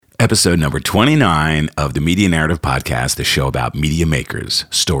Episode number 29 of the Media Narrative Podcast, the show about media makers,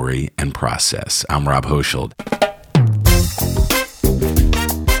 story, and process. I'm Rob Hochschild.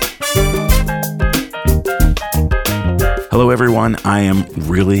 Hello, everyone. I am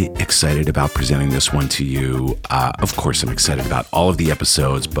really excited about presenting this one to you. Of course, I'm excited about all of the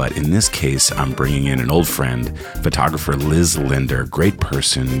episodes, but in this case, I'm bringing in an old friend, photographer Liz Linder. Great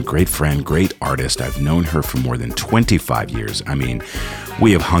person, great friend, great artist. I've known her for more than 25 years. I mean,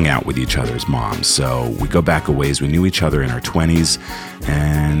 we have hung out with each other's moms, so we go back a ways. We knew each other in our 20s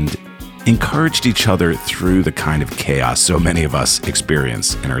and encouraged each other through the kind of chaos so many of us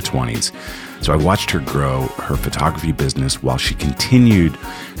experience in our 20s. So I watched her grow her photography business while she continued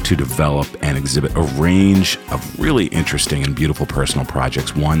to develop and exhibit a range of really interesting and beautiful personal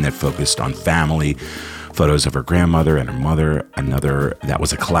projects. One that focused on family, photos of her grandmother and her mother. Another that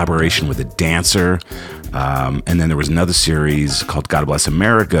was a collaboration with a dancer. And then there was another series called God Bless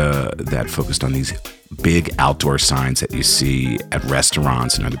America that focused on these big outdoor signs that you see at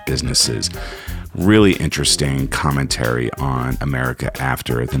restaurants and other businesses. Really interesting commentary on America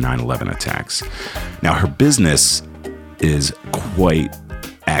after the 9/11 attacks. Now, her business is quite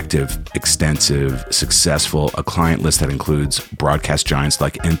active, extensive, successful, a client list that includes broadcast giants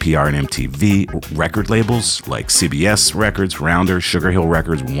like NPR and MTV, record labels like CBS Records, Rounder, Sugar Hill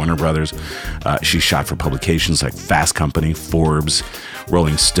Records, Warner Brothers. She shot for publications like Fast Company, Forbes,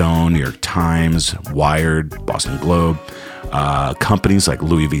 Rolling Stone, New York Times, Wired, Boston Globe. Companies like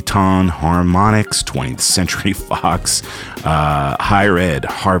Louis Vuitton, Harmonics, 20th Century Fox, Higher Ed,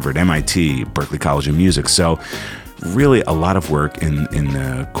 Harvard, MIT, Berklee College of Music. So really a lot of work in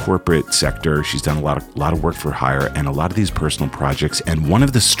the corporate sector. She's done a lot of work for hire and a lot of these personal projects. And one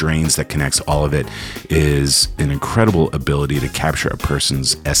of the strains that connects all of it is an incredible ability to capture a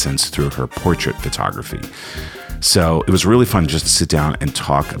person's essence through her portrait photography. So it was really fun just to sit down and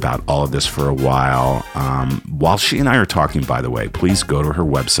talk about all of this for a while. While she and I are talking, by the way, please go to her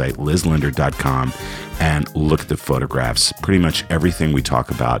website, lizlinder.com, and look at the photographs. Pretty much everything we talk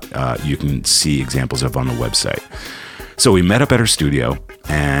about, you can see examples of on the website. So we met up at her studio,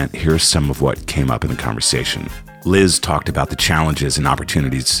 and here's some of what came up in the conversation. Liz talked about the challenges and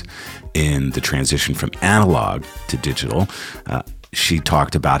opportunities in the transition from analog to digital. She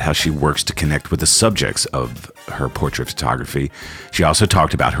talked about how she works to connect with the subjects of her portrait photography. She also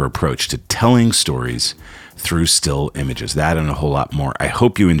talked about her approach to telling stories through still images. That and a whole lot more. I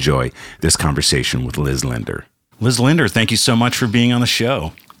hope you enjoy this conversation with Liz Linder. Liz Linder, thank you so much for being on the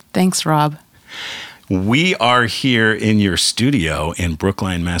show. Thanks, Rob. We are here in your studio in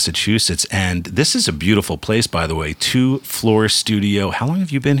Brookline, Massachusetts, and this is a beautiful place, by the way, 2-floor studio. How long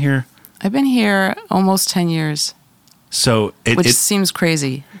have you been here? I've been here almost 10 years. So which seems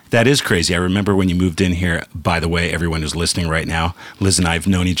crazy. That is crazy. I remember when you moved in here. By the way, everyone who's listening right now, Liz and I have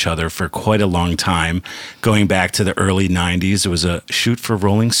known each other for quite a long time, going back to the early 90s. It was a shoot for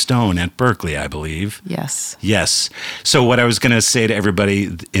Rolling Stone at Berklee, I believe. Yes. Yes. So what I was going to say to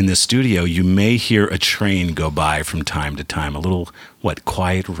everybody in the studio, you may hear a train go by from time to time, a little,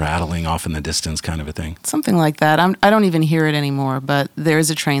 quiet rattling off in the distance kind of a thing. Something like that. I don't even hear it anymore, but there is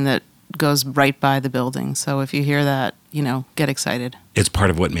a train that goes right by the building. So if you hear that, get excited. It's part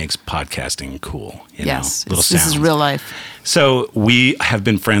of what makes podcasting cool. Yes, little this is real life. So we have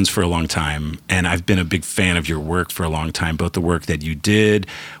been friends for a long time, and I've been a big fan of your work for a long time, both the work that you did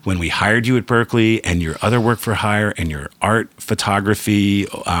when we hired you at Berklee and your other work for hire and your art photography,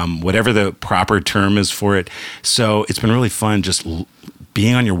 whatever the proper term is for it. So it's been really fun just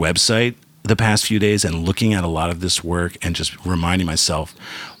being on your website the past few days and looking at a lot of this work and just reminding myself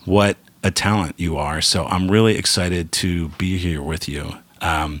what a talent you are. So I'm really excited to be here with you.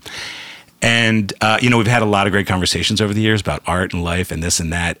 We've had a lot of great conversations over the years about art and life and this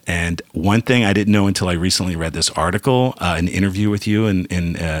and that. And one thing I didn't know until I recently read this article, an interview with you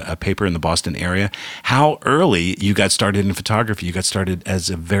in a paper in the Boston area, how early you got started in photography. You got started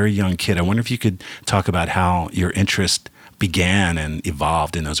as a very young kid. I wonder if you could talk about how your interest began and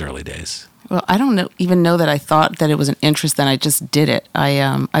evolved in those early days. Well, I don't even know that I thought that it was an interest, then I just did it.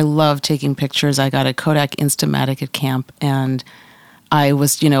 I love taking pictures. I got a Kodak Instamatic at camp, and I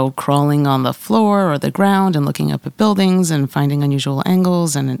was, crawling on the floor or the ground and looking up at buildings and finding unusual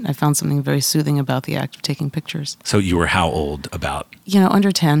angles, and I found something very soothing about the act of taking pictures. So you were how old about?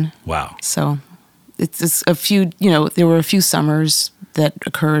 Under 10. Wow. So it's a few, there were a few summers that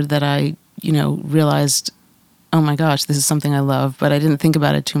occurred that I, realized, oh my gosh, this is something I love, but I didn't think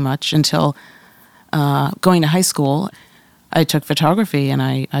about it too much until going to high school. I took photography, and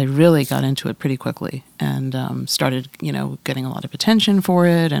I really got into it pretty quickly and started, getting a lot of attention for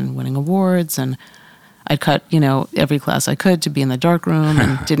it and winning awards. And I cut, every class I could to be in the darkroom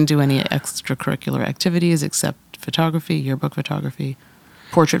and didn't do any extracurricular activities except photography, yearbook photography,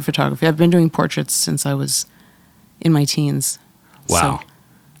 portrait photography. I've been doing portraits since I was in my teens. Wow.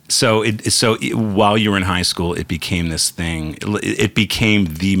 So while you were in high school, it became this thing. It became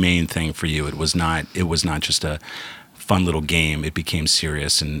the main thing for you. It was not just a fun little game. It became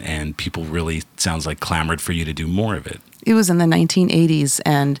serious, and people really, sounds like, clamored for you to do more of it. It was in the 1980s,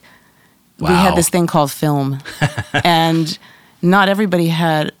 and wow. We had this thing called film, and not everybody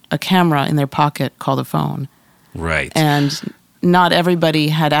had a camera in their pocket called a phone. Right. And not everybody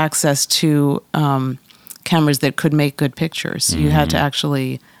had access to cameras that could make good pictures. Mm-hmm.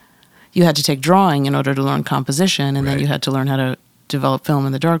 You had to take drawing in order to learn composition, and then you had to learn how to develop film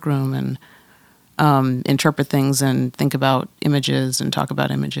in the darkroom and interpret things and think about images and talk about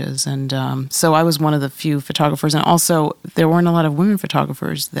images. And so I was one of the few photographers. And also, there weren't a lot of women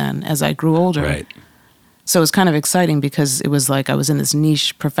photographers then as I grew older. Right. So it was kind of exciting because it was like I was in this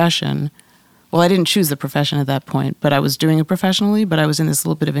niche profession. Well, I didn't choose the profession at that point, but I was doing it professionally, but I was in this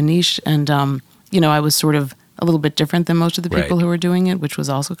little bit of a niche. And, I was sort of a little bit different than most of the people who were doing it, which was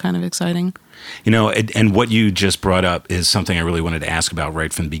also kind of exciting. And what you just brought up is something I really wanted to ask about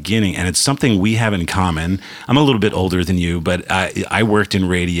right from the beginning, and it's something we have in common. I'm a little bit older than you, but I worked in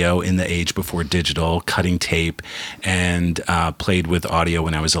radio in the age before digital, cutting tape, and played with audio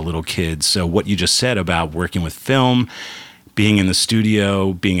when I was a little kid. So what you just said about working with film, being in the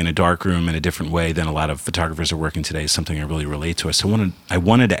studio, being in a dark room in a different way than a lot of photographers are working today is something I really relate to. So I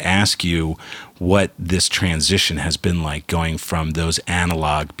wanted to ask you what this transition has been like, going from those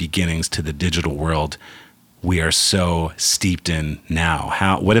analog beginnings to the digital world we are so steeped in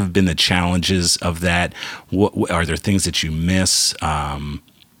now. What have been the challenges of that? What are there things that you miss? Are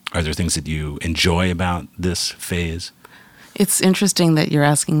there things that you enjoy about this phase? It's interesting that you're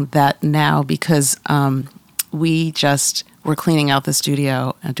asking that now because we just were cleaning out the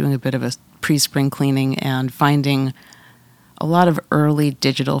studio and doing a bit of a pre-spring cleaning and finding a lot of early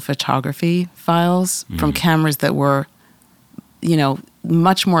digital photography files from cameras that were,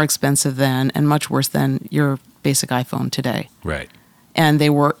 much more expensive then and much worse than your basic iPhone today. Right. And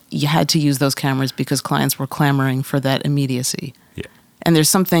you had to use those cameras because clients were clamoring for that immediacy. Yeah. And there's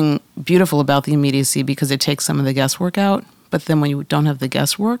something beautiful about the immediacy because it takes some of the guesswork out. But then when you don't have the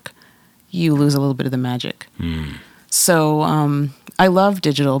guesswork, you lose a little bit of the magic. So I love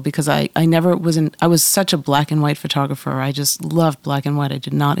digital because I was such a black and white photographer. I just loved black and white. I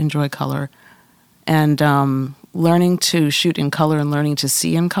did not enjoy color. And learning to shoot in color and learning to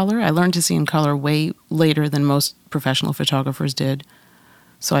see in color. I learned to see in color way later than most professional photographers did.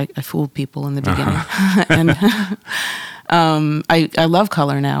 So I fooled people in the beginning. And I love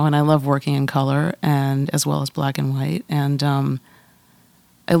color now, and I love working in color and as well as black and white. And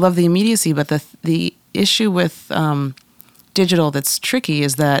I love the immediacy, but the issue with digital that's tricky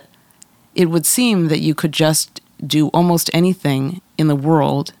is that it would seem that you could just do almost anything in the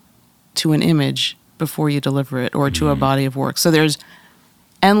world to an image before you deliver it or to a body of work. So there's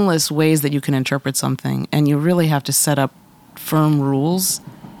endless ways that you can interpret something, and you really have to set up firm rules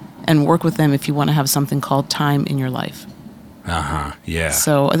and work with them if you want to have something called time in your life. Yeah.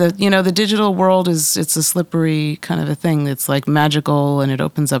 So the digital world it's a slippery kind of a thing. It's like magical, and it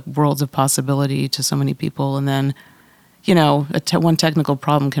opens up worlds of possibility to so many people. And then, one technical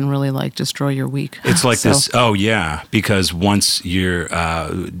problem can really like destroy your week. It's like this. Oh yeah, because once you're,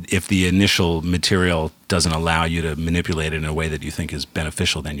 if the initial material doesn't allow you to manipulate it in a way that you think is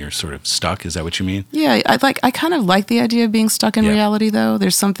beneficial, then you're sort of stuck. Is that what you mean? Yeah, I kind of like the idea of being stuck in reality, though.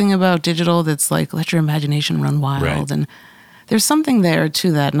 There's something about digital that's like let your imagination run wild and. There's something there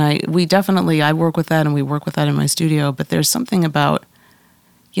to that, and I work with that, and we work with that in my studio, but there's something about,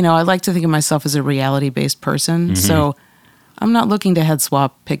 I like to think of myself as a reality-based person, so I'm not looking to head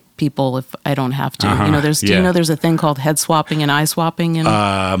swap people if I don't have to. Do you know there's a thing called head swapping and eye swapping?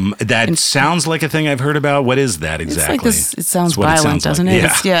 And sounds like a thing I've heard about. What is that exactly? It's like this, it sounds violent, doesn't it?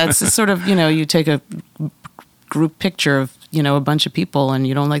 It's just sort of, you take a group picture of, a bunch of people, and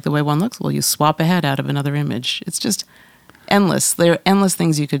you don't like the way one looks, well, you swap a head out of another image. It's just... endless. There are endless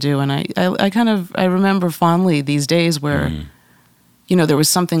things you could do, and I remember fondly these days where, there was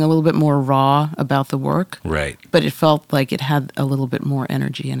something a little bit more raw about the work, right? But it felt like it had a little bit more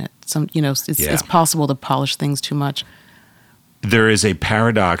energy in it. It's possible to polish things too much. There is a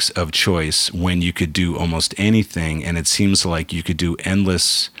paradox of choice when you could do almost anything, and it seems like you could do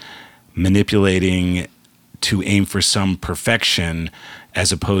endless manipulating to aim for some perfection,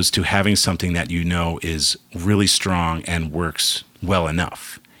 as opposed to having something that is really strong and works well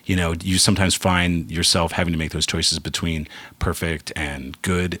enough. You sometimes find yourself having to make those choices between perfect and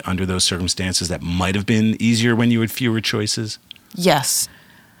good under those circumstances that might have been easier when you had fewer choices? Yes.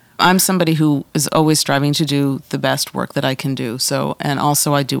 I'm somebody who is always striving to do the best work that I can do. So, and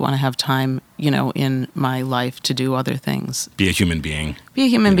also I do want to have time, in my life to do other things. Be a human being. Be a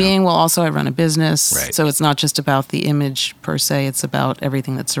human being. Well, also I run a business. Right. So it's not just about the image per se. It's about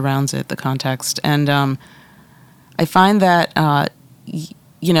everything that surrounds it, the context. And I find that,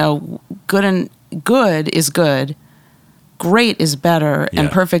 good is good. Great is better. Yeah.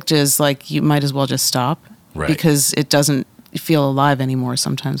 And perfect is like, you might as well just stop. Right. Because it doesn't feel alive anymore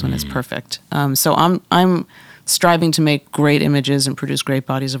sometimes when it's perfect. So I'm striving to make great images and produce great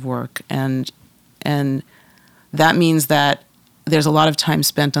bodies of work, and that means that there's a lot of time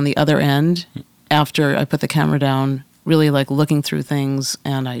spent on the other end after I put the camera down, really like looking through things,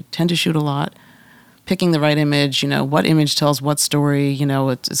 and I tend to shoot a lot, picking the right image. What image tells what story.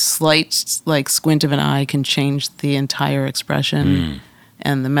 It's a slight like squint of an eye can change the entire expression.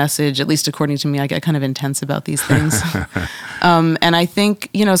 And the message, at least according to me, I get kind of intense about these things. And I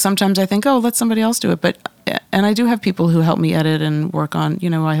think, sometimes I think, let somebody else do it. And I do have people who help me edit and work on,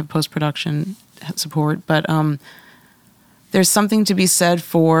 I have post-production support. But there's something to be said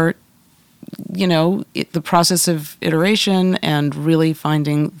for, the process of iteration and really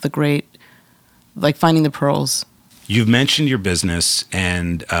finding finding the pearls. You've mentioned your business,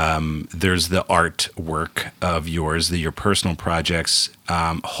 and there's the artwork of yours, your personal projects,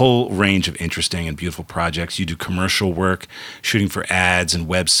 whole range of interesting and beautiful projects. You do commercial work, shooting for ads and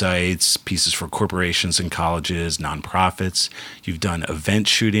websites, pieces for corporations and colleges, nonprofits. You've done event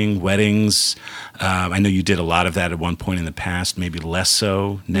shooting, weddings. I know you did a lot of that at one point in the past, maybe less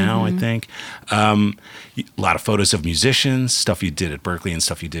so now, I think. A lot of photos of musicians, stuff you did at Berkeley and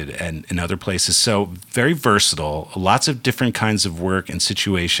stuff you did in other places. So very versatile, lots of different kinds of work and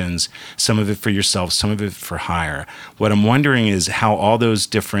situations, some of it for yourself, some of it for hire. What I'm wondering is how all those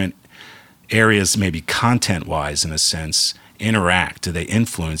different areas, maybe content-wise in a sense, interact. Do they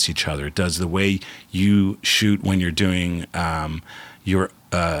influence each other? Does the way you shoot when you're doing your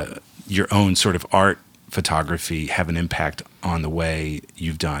own sort of art photography have an impact on the way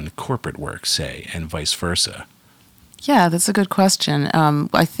you've done corporate work, say, and vice versa? Yeah, that's a good question.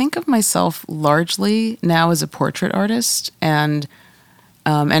 I think of myself largely now as a portrait artist and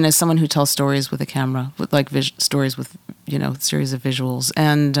as someone who tells stories with a camera, with like stories with, series of visuals.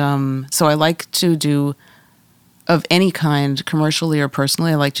 And so I like to do, of any kind, commercially or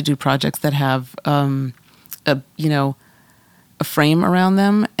personally, I like to do projects that have, a frame around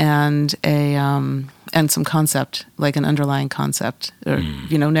them and and some concept, like an underlying concept or,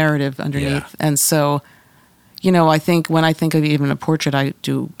 narrative underneath. Yeah. And so, I think when I think of even a portrait, I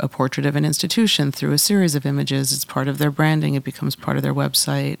do a portrait of an institution through a series of images. It's part of their branding. It becomes part of their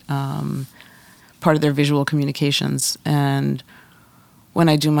website, part of their visual communications. And when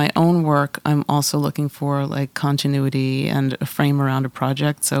I do my own work, I'm also looking for like continuity and a frame around a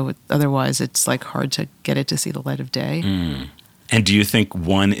project. So otherwise it's like hard to get it to see the light of day. And do you think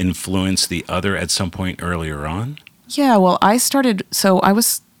one influenced the other at some point earlier on? Yeah, well, I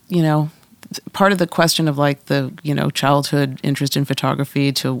was, part of the question of like the, childhood interest in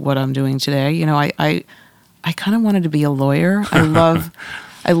photography to what I'm doing today, I kind of wanted to be a lawyer.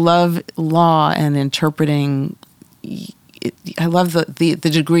 I love law and interpreting. I love the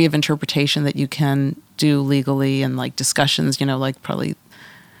degree of interpretation that you can do legally and like discussions, probably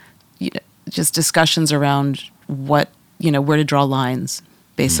just discussions around what, where to draw lines,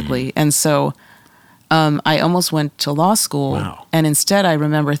 basically. And so I almost went to law school. Wow. And instead I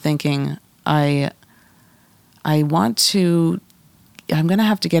remember thinking, I'm going to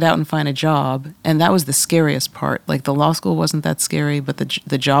have to get out and find a job. And that was the scariest part. Like the law school wasn't that scary, but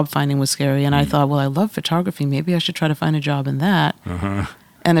the job finding was scary. And I thought, well, I love photography. Maybe I should try to find a job in that.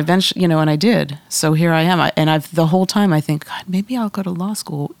 And eventually, and I did. So here I am. The whole time I think, God, maybe I'll go to law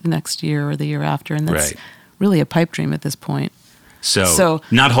school next year or the year after. And that's really a pipe dream at this point. So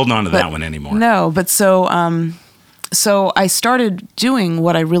not holding on to that one anymore. No, but so I started doing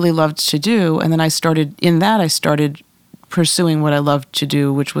what I really loved to do, and then I started pursuing what I loved to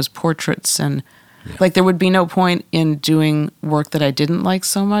do, which was portraits. And like there would be no point in doing work that I didn't like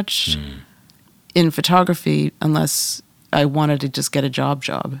so much in photography unless I wanted to just get a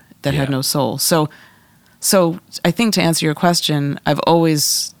job that had no soul. So I think to answer your question, I've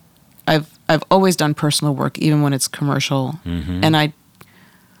always done personal work, even when it's commercial. And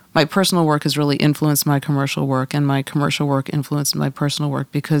my personal work has really influenced my commercial work, and my commercial work influenced my personal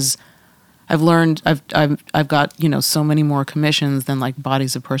work because I've learned I've got so many more commissions than like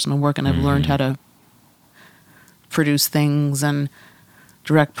bodies of personal work, and I've learned how to produce things and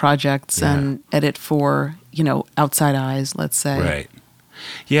direct projects and edit for, outside eyes, let's say. Right.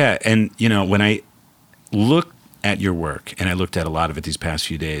 Yeah. And, when I look at your work, and I looked at a lot of it these past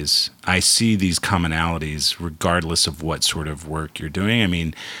few days, I see these commonalities regardless of what sort of work you're doing. I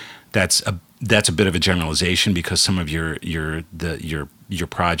mean, that's a bit of a generalization because some of your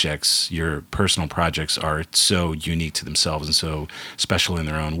projects, your personal projects, are so unique to themselves and so special in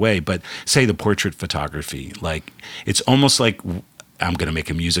their own way. But say the portrait photography, like it's almost like, I'm going to make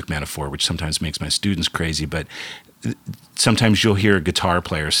a music metaphor, which sometimes makes my students crazy, but sometimes you'll hear a guitar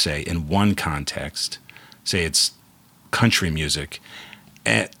player say in one context, say it's country music,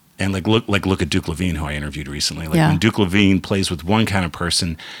 and look at Duke Levine, who I interviewed recently. When Duke Levine plays with one kind of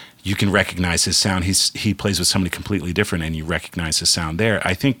person, you can recognize his sound. He plays with somebody completely different, and you recognize his sound there.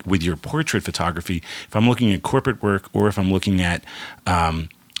 I think with your portrait photography, if I'm looking at corporate work, or if I'm looking at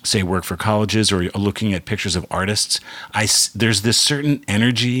say work for colleges, or looking at pictures of artists, there's this certain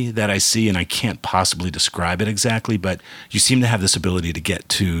energy that I see, and I can't possibly describe it exactly, but you seem to have this ability to get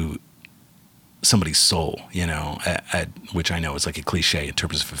to somebody's soul, which I know is like a cliche in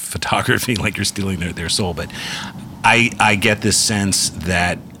terms of photography, like you're stealing their soul. But I get this sense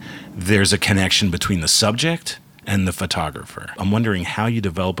that there's a connection between the subject and the photographer. I'm wondering how you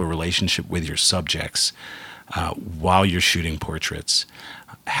develop a relationship with your subjects while you're shooting portraits,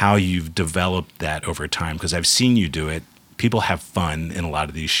 how you've developed that over time, because I've seen you do it. People have fun in a lot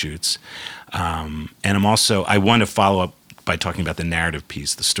of these shoots. And I want to follow up by talking about the narrative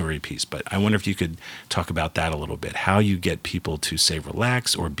piece, the story piece, but I wonder if you could talk about that a little bit, how you get people to say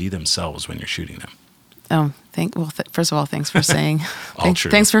relax or be themselves when you're shooting them. Oh, first of all, thanks for saying,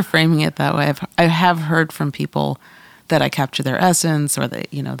 Thanks for framing it that way. I have heard from people that I capture their essence, or that,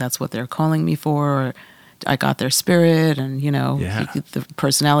 that's what they're calling me for, or I got their spirit, and, the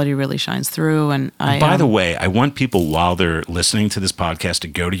personality really shines through. And by the way, I want people, while they're listening to this podcast, to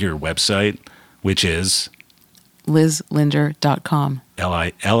go to your website, which is LizLinder.com.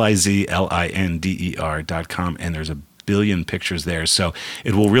 LizLinder.com, and there's a billion pictures there. So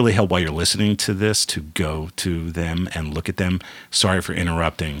it will really help while you're listening to this to go to them and look at them. Sorry for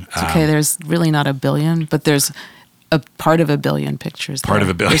interrupting. It's okay. There's really not a billion, but there's a part of a billion pictures. Part of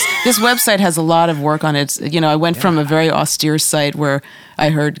a billion. This website has a lot of work on it. I went from a very austere site where I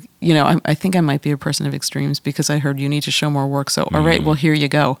heard, I think I might be a person of extremes, because I heard you need to show more work. So, all right, well, here you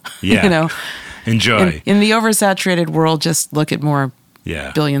go. Yeah. Enjoy. In the oversaturated world, just look at more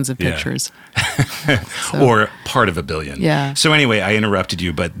billions of pictures. Or part of a billion. Yeah. So anyway, I interrupted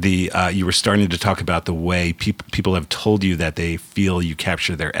you, but you were starting to talk about the way people have told you that they feel you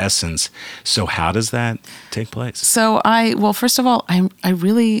capture their essence. So how does that take place? So first of all, I'm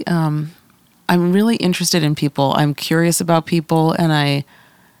really interested in people. I'm curious about people, and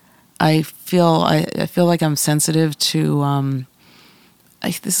I feel like I'm sensitive to.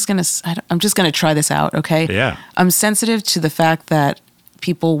 I'm just gonna try this out, okay? Yeah. I'm sensitive to the fact that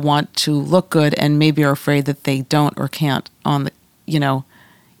people want to look good and maybe are afraid that they don't or can't on the, in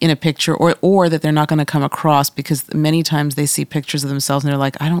a picture, or that they're not going to come across, because many times they see pictures of themselves and they're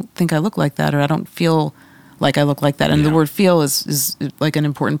like, I don't think I look like that, or I don't feel like I look like that. And the word "feel" is like an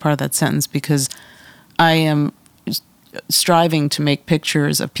important part of that sentence, because I am striving to make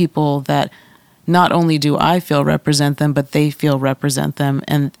pictures of people that not only do I feel represent them, but they feel represent them,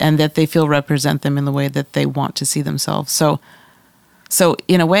 and that they feel represent them in the way that they want to see themselves. So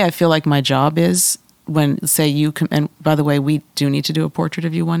in a way, I feel like my job is, when, say, you come, and by the way, we do need to do a portrait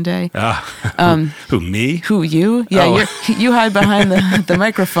of you one day. Who, me? Who, you? Yeah, you hide behind the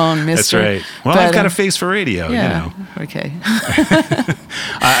microphone, mister. That's right. Well, I've got a face for radio, Okay.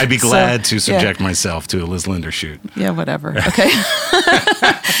 I'd be glad to subject myself to a Liz Linder shoot. Yeah, whatever. Okay.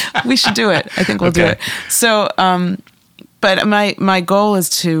 We should do it. I think we'll do it. So, but my goal is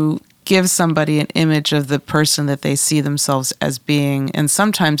to give somebody an image of the person that they see themselves as being. And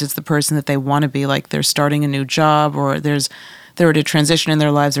sometimes it's the person that they want to be, like they're starting a new job, or they're at a transition in their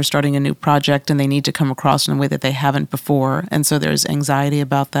lives, they're starting a new project, and they need to come across in a way that they haven't before. And so there's anxiety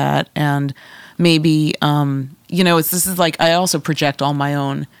about that. And maybe, this is like, I also project all my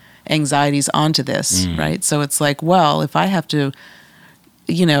own anxieties onto this, right? So it's like, well, if I have to,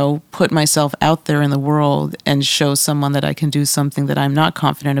 put myself out there in the world and show someone that I can do something that I'm not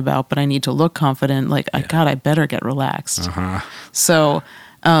confident about, but I need to look confident, I better get relaxed. So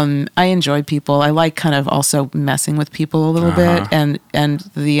I enjoy people. I like kind of also messing with people a little bit. And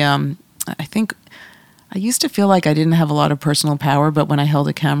the I think I used to feel like I didn't have a lot of personal power, but when I held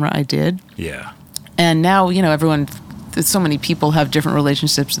a camera, I did. Yeah. And now, so many people have different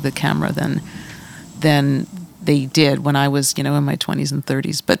relationships with the camera than they did when I was, in my 20s and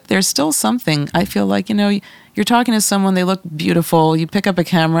 30s. But there's still something, I feel like, you're talking to someone, they look beautiful, you pick up a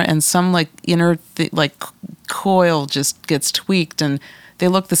camera and some like inner coil just gets tweaked and they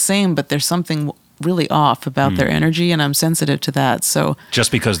look the same, but there's something really off about their energy, and I'm sensitive to that. So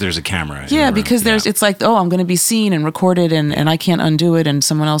just because there's a camera. Yeah, because it's like, I'm going to be seen and recorded and I can't undo it and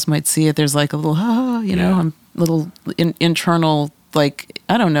someone else might see it. There's like a little, I'm little internal, like,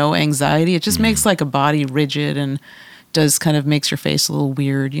 I don't know, anxiety. It just makes like a body rigid and does kind of makes your face a little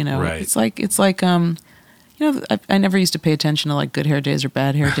weird, Right. It's like I never used to pay attention to like good hair days or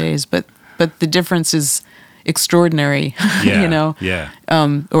bad hair days, but the difference is extraordinary,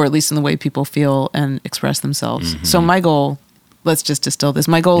 or at least in the way people feel and express themselves. So my goal, let's just distill this.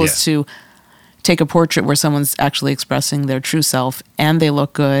 My goal is to take a portrait where someone's actually expressing their true self and they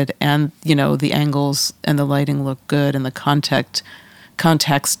look good and, the angles and the lighting look good and the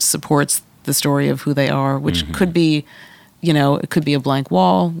context supports the story of who they are, which could be, it could be a blank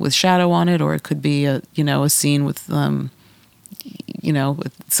wall with shadow on it, or it could be a scene with, with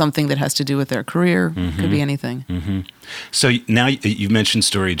something that has to do with their career. Could be anything. So now you mentioned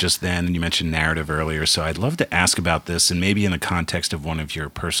story just then, and you mentioned narrative earlier. So I'd love to ask about this, and maybe in the context of one of your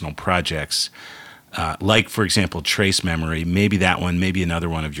personal projects, like, for example, Trace Memory, maybe that one, maybe another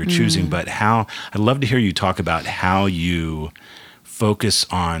one of your choosing. But I'd love to hear you talk about how you focus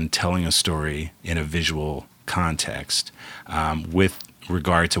on telling a story in a visual context with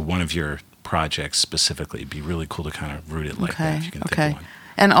regard to one of your projects specifically. It'd be really cool to kind of root it like that, if you can think of one.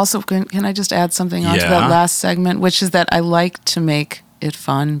 And also, can I just add something on to that last segment, which is that I like to make it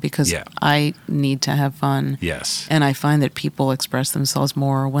fun because I need to have fun. Yes. And I find that people express themselves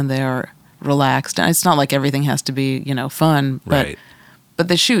more when they are relaxed. And it's not like everything has to be, fun, but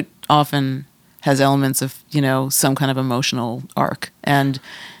the shoot often has elements of, some kind of emotional arc. And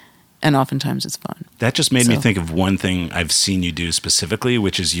oftentimes it's fun. That just made me think of one thing I've seen you do specifically,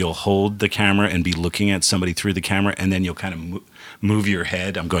 which is you'll hold the camera and be looking at somebody through the camera, and then you'll kind of move your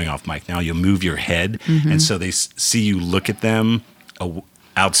head. I'm going off mic now. You'll move your head, and so they see you look at them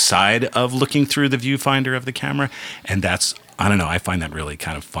outside of looking through the viewfinder of the camera, and that's, I don't know, I find that really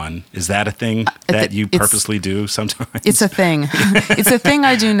kind of fun. Is that a thing that you purposely do sometimes? It's a thing. It's a thing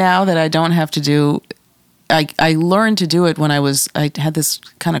I do now that I don't have to do. I learned to do it when I had this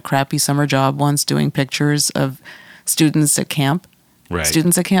kind of crappy summer job once doing pictures of students at camp. Right.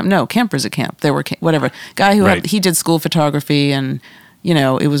 Students at camp? No, campers at camp. They were, whatever. Guy who he did school photography and,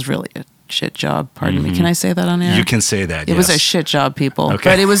 it was really a shit job. Pardon me. Can I say that on air? You can say that, It was a shit job, people.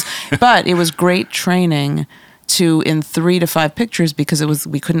 Okay. But it was great training in 3 to 5 pictures because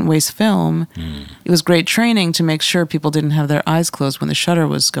we couldn't waste film. It was great training to make sure people didn't have their eyes closed when the shutter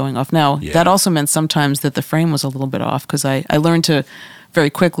was going off. Now, that also meant sometimes that the frame was a little bit off because I learned to very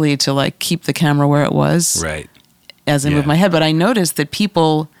quickly to like keep the camera where it was as I moved my head. But I noticed that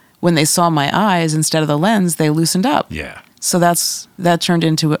people, when they saw my eyes instead of the lens, they loosened up. Yeah. So that turned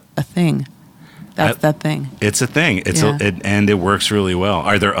into a thing. That's that thing. It's a thing. And it works really well.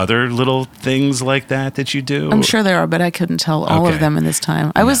 Are there other little things like that you do? I'm sure there are, but I couldn't tell all of them in this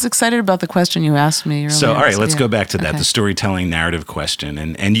time. I was excited about the question you asked me earlier. So, all right, let's go back to that, the storytelling narrative question.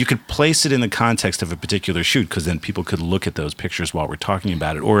 And you could place it in the context of a particular shoot because then people could look at those pictures while we're talking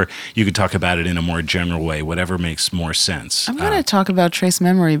about it. Or you could talk about it in a more general way, whatever makes more sense. I'm going to talk about Trace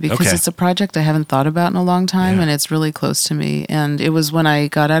Memory because it's a project I haven't thought about in a long time, and it's really close to me. And it was when I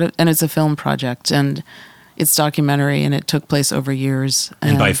got out of, and it's a film project. And it's documentary, and it took place over years.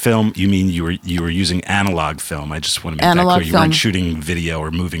 And by film, you mean you were using analog film? I just want to make that clear. You weren't shooting video or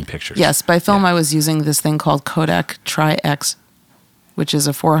moving pictures. Yes, by film, I was using this thing called Kodak Tri-X, which is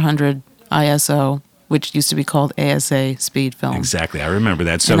a 400 ISO, which used to be called ASA speed film. Exactly, I remember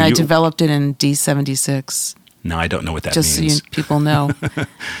that. So I developed it in D76. No, I don't know what that means. Just so people know.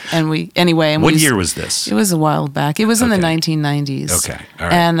 What year was this? It was a while back. It was in the 1990s. Okay, all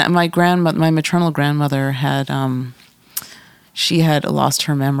right. And my maternal grandmother had, she had lost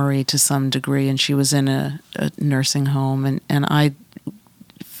her memory to some degree, and she was in a nursing home, and I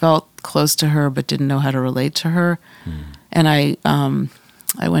felt close to her but didn't know how to relate to her. And I'm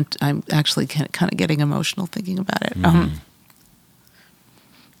actually kind of getting emotional thinking about it.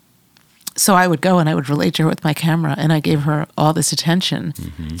 So I would go and I would relate to her with my camera, and I gave her all this attention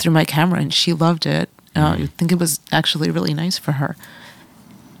through my camera, and she loved it. I think it was actually really nice for her.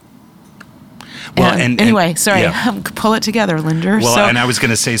 Well, anyway, sorry, pull it together, Linder. Well, and I was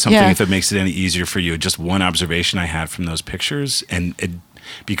going to say something if it makes it any easier for you. Just one observation I had from those pictures,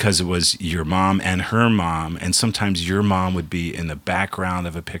 because it was your mom and her mom, and sometimes your mom would be in the background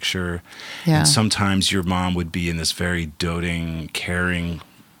of a picture, and sometimes your mom would be in this very doting, caring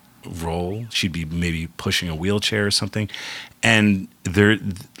role. She'd be maybe pushing a wheelchair or something. And they're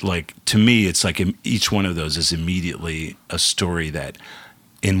like, to me, it's like each one of those is immediately a story that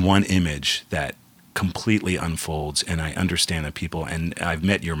in one image that completely unfolds. And I understand that people, and I've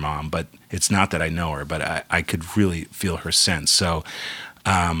met your mom, but it's not that I know her, but I could really feel her sense. So,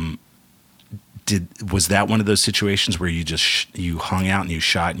 was that one of those situations where you just you hung out and you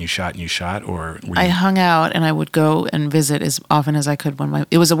shot and you shot and you shot, or I hung out and I would go and visit as often as I could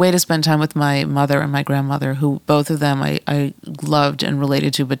it was a way to spend time with my mother and my grandmother, who both of them I loved and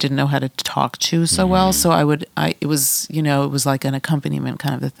related to, but didn't know how to talk to so well. So it was like an accompaniment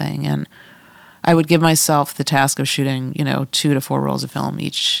kind of a thing, and I would give myself the task of shooting 2 to 4 rolls of film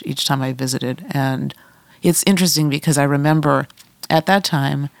each time I visited. And it's interesting because I remember at that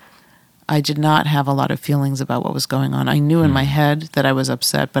time I did not have a lot of feelings about what was going on. I knew in my head that I was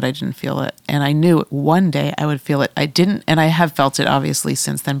upset, but I didn't feel it. And I knew one day I would feel it. I didn't, and I have felt it obviously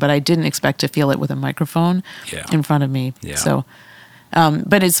since then, but I didn't expect to feel it with a microphone in front of me. Yeah. So,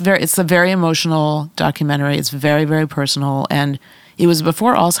 but it's a very emotional documentary. It's very, very personal. And it was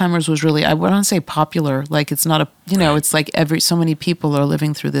before Alzheimer's was really, I wouldn't say popular. Like it's not right. It's like so many people are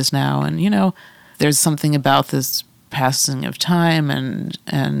living through this now. And, there's something about this passing of time and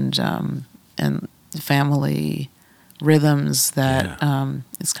family rhythms that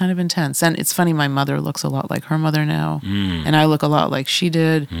it's kind of intense. And it's funny, my mother looks a lot like her mother now, and I look a lot like she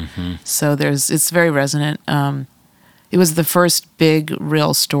did. Mm-hmm. So it's very resonant. It was the first big,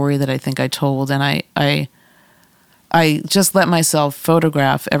 real story that I think I told, and I just let myself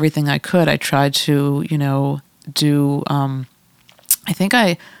photograph everything I could. I tried to, do. I think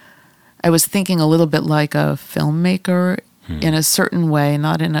I was thinking a little bit like a filmmaker in a certain way,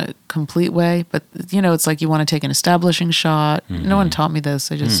 not in a complete way, but it's like you want to take an establishing shot. Mm-hmm. No one taught me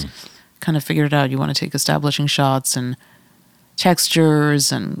this. I just kind of figured it out. You want to take establishing shots and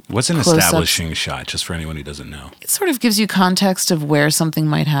textures and what's an establishing shot, just for anyone who doesn't know? It sort of gives you context of where something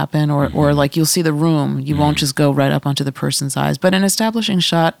might happen, or like you'll see the room. You won't just go right up onto the person's eyes. But an establishing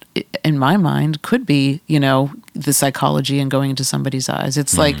shot, in my mind, could be, the psychology and going into somebody's eyes.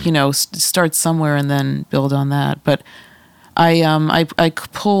 It's like, start somewhere and then build on that. But I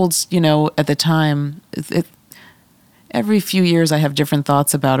pulled, at the time, every few years I have different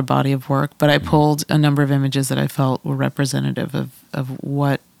thoughts about a body of work, but I pulled a number of images that I felt were representative of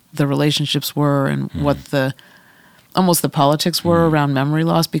what the relationships were and what almost the politics were around memory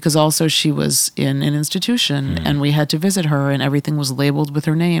loss, because also she was in an institution and we had to visit her and everything was labeled with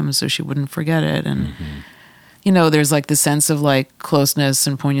her name so she wouldn't forget it. And there's like the sense of like closeness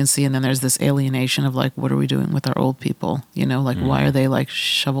and poignancy, and then there's this alienation of like, what are we doing with our old people? Why are they like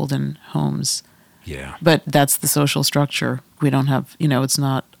shoveled in homes? Yeah. But that's the social structure. We don't have, it's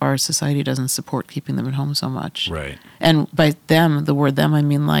not, our society doesn't support keeping them at home so much. Right. And by them, the word them, I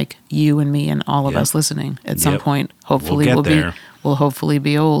mean like you and me and all of us listening. At some point, hopefully we'll hopefully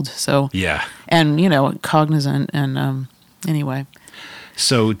be old. So yeah. And cognizant and anyway.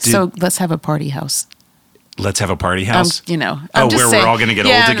 So let's have a party house. Let's have a party house? I'm just saying, we're all going to get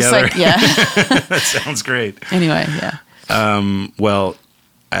old together? Like, yeah. That sounds great. Anyway, yeah. Well,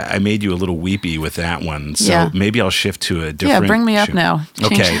 I made you a little weepy with that one, so maybe I'll shift to a different... Yeah, bring me up now.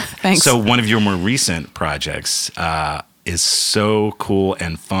 Okay. Thanks. So one of your more recent projects is so cool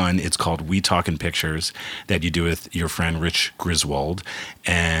and fun. It's called We Talkin' Pictures, that you do with your friend Rich Griswold.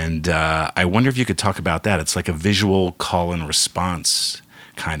 And I wonder if you could talk about that. It's like a visual call and response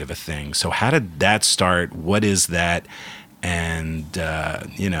kind of a thing. So how did that start? What is that? And,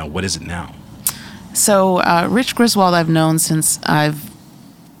 what is it now? So Rich Griswold I've known since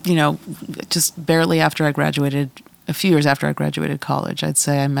just barely after I graduated, a few years after I graduated college. I'd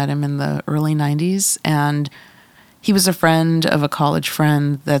say I met him in the early 90s, and he was a friend of a college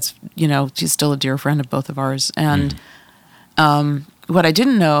friend that's, she's still a dear friend of both of ours. And what I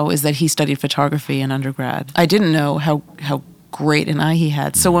didn't know is that he studied photography in undergrad. I didn't know how great an eye he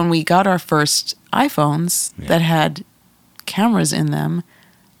had. So when we got our first iPhones that had cameras in them,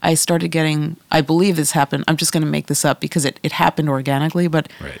 I started getting, I believe this happened, I'm just going to make this up because it happened organically, but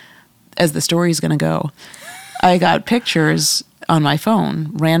as the story is going to go, I got pictures on my phone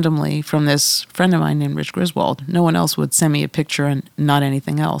randomly from this friend of mine named Rich Griswold. No one else would send me a picture and not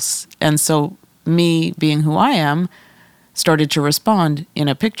anything else. And so me, being who I am, started to respond in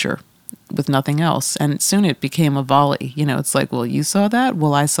a picture with nothing else. And soon it became a volley. It's like, well, you saw that?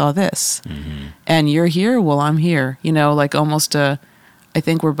 Well, I saw this. Mm-hmm. And you're here? Well, I'm here. Like almost I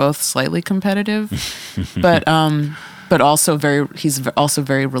think we're both slightly competitive, but also he's also a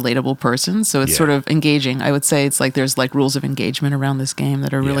very relatable person. So it's sort of engaging. I would say it's like there's like rules of engagement around this game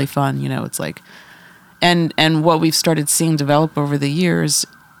that are really fun. It's like, and what we've started seeing develop over the years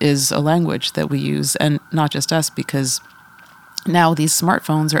is a language that we use, and not just us, because now these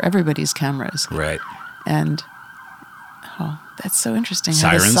smartphones are everybody's cameras. Right. And that's so interesting.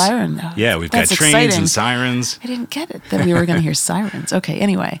 Sirens. Siren. Yeah, we've got trains exciting. and sirens. I didn't get it that we were going to hear sirens. Okay,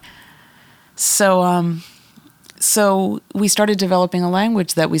 anyway. So we started developing a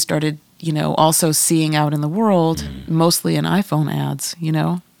language that we started, also seeing out in the world, mostly in iPhone ads,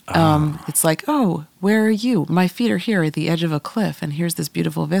 It's like, oh, where are you? My feet are here at the edge of a cliff, and here's this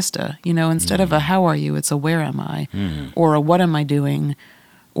beautiful vista. Instead of a how are you, it's a where am I? Or a what am I doing?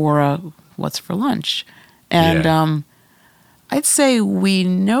 Or a what's for lunch? And I'd say we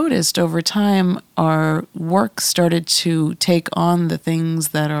noticed over time our work started to take on the things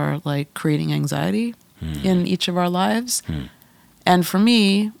that are like creating anxiety in each of our lives. And for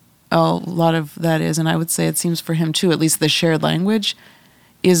me, a lot of that is, and I would say it seems for him too, at least the shared language,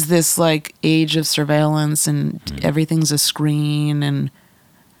 is this like age of surveillance and everything's a screen, and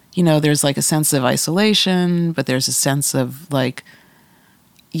there's like a sense of isolation, but there's a sense of like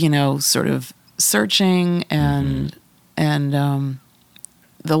sort of searching and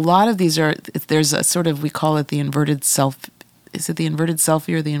a lot of these are, there's a sort of, we call it the inverted self. Is it the inverted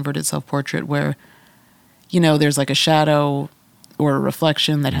selfie or the inverted self-portrait, where there's like a shadow or a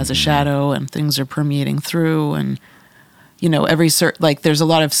reflection that has a shadow, and things are permeating through, and there's a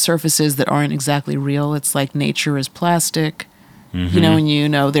lot of surfaces that aren't exactly real. It's like nature is plastic, and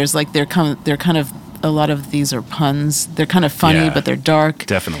there's like they're kind of a lot of these are puns. They're kind of funny, but they're dark.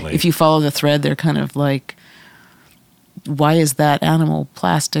 Definitely. If you follow the thread, they're kind of like, why is that animal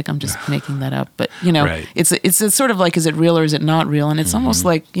plastic? I'm just making that up, but Right. it's a sort of like, is it real or is it not real? And it's almost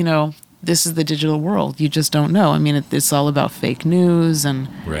like this is the digital world. You just don't know. I mean, it's all about fake news, and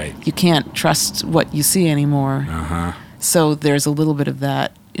you can't trust what you see anymore. So there's a little bit of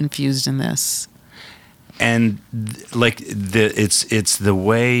that infused in this. And it's the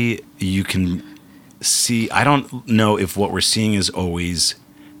way you can see. I don't know if what we're seeing is always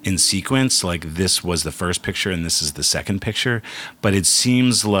in sequence, like this was the first picture and this is the second picture, but it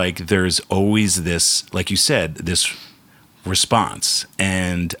seems like there's always this, like you said, this response,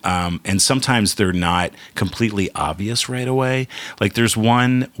 and sometimes they're not completely obvious right away. Like there's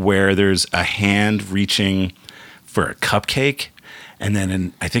one where there's a hand reaching for a cupcake, and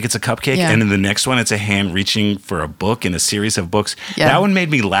then I think it's a cupcake, and in the next one it's a hand reaching for a book in a series of books. That one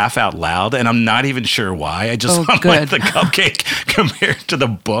made me laugh out loud, and I'm not even sure why. I just felt like the cupcake compared to the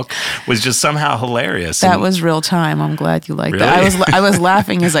book was just somehow hilarious. That was real time. I'm glad you liked that. I was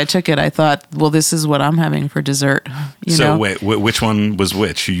laughing as I took it. I thought, well, this is what I'm having for dessert. So wait, which one was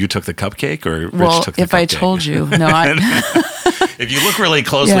which? You took the cupcake, or Rich took the cupcake? If I told you, no. If you look really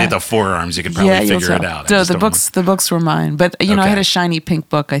closely at the forearms, you could probably figure it out. No, the books were mine, but I had a shiny pink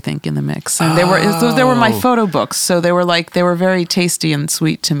book, I think, in the mix, and they were my photo books, so they were very tasty and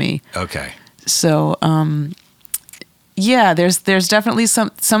sweet to me. Okay. So there's definitely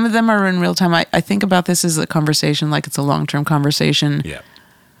some of them are in real time. I think about this as a conversation, like it's a long-term conversation. Yeah.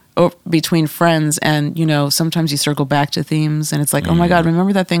 Between friends, and sometimes you circle back to themes, and it's like, oh my God,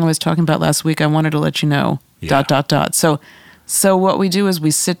 remember that thing I was talking about last week? I wanted to let you know. ... So what we do is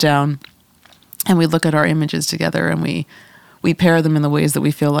we sit down and we look at our images together, and we pair them in the ways that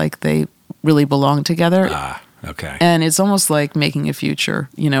we feel like they really belong together. Okay. And it's almost like making a future,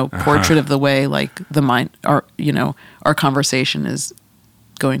 portrait of the way like the mind, our conversation is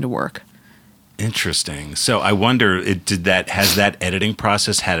going to work. Interesting. So I wonder, has that editing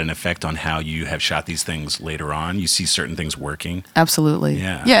process had an effect on how you have shot these things later on? You see certain things working? Absolutely.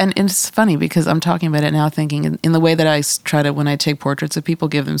 Yeah. Yeah, and it's funny because I'm talking about it now thinking in the way that I try to, when I take portraits of people,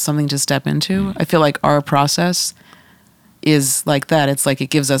 give them something to step into. I feel like our process is like that. It's like it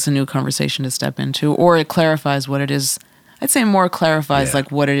gives us a new conversation to step into, or it clarifies what it is. I'd say more clarifies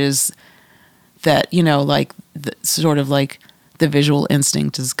like what it is that, like sort of like the visual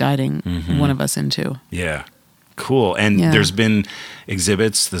instinct is guiding one of us into. Yeah. Cool. And there's been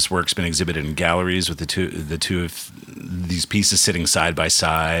exhibits. This work's been exhibited in galleries with the two of these pieces sitting side by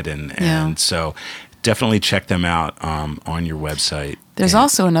side. And so definitely check them out on your website. There's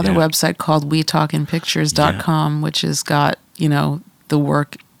also another website called wetalkinpictures.com, which has got, the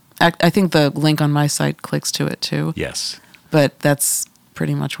work. I think the link on my site clicks to it too. Yes. But that's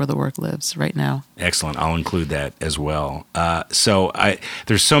pretty much where the work lives right now. Excellent. I'll include that as well. So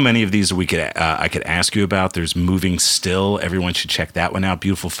there's so many of these I could ask you about. There's Moving Still. Everyone should check that one out.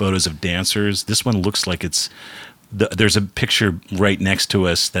 Beautiful photos of dancers. This one looks like there's a picture right next to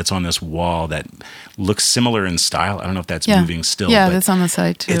us that's on this wall that looks similar in style. I don't know if that's Moving Still. Yeah, that's on the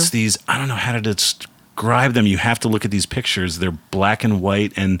site too. It's these, I don't know how to describe them. You have to look at these pictures. They're black and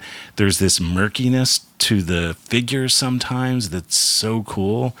white, and there's this murkiness to the figures sometimes that's so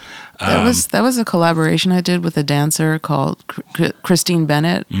cool. That was a collaboration I did with a dancer called Christine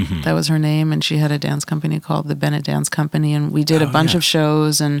Bennett. Mm-hmm. That was her name, and she had a dance company called the Bennett Dance Company, and we did a bunch of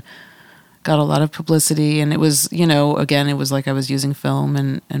shows and got a lot of publicity. And it was, again, it was like I was using film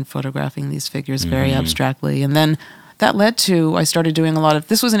and photographing these figures very abstractly. And then that led to, I started doing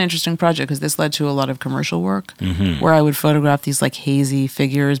this was an interesting project because this led to a lot of commercial work where I would photograph these like hazy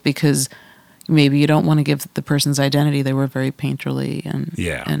figures because maybe you don't want to give the person's identity. They were very painterly.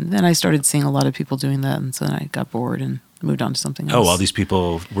 And then I started seeing a lot of people doing that. And so then I got bored and moved on to something else. Oh, all these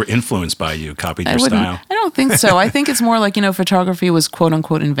people were influenced by you, copied your style. I don't think so. I think it's more like, photography was quote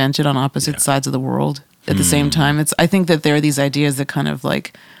unquote invented on opposite sides of the world at the same time. I think that there are these ideas that kind of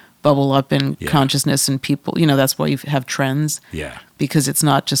like bubble up in consciousness and people, that's why you have trends. Yeah. Because it's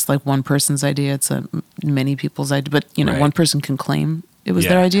not just like one person's idea, it's many people's idea. But, one person can claim it was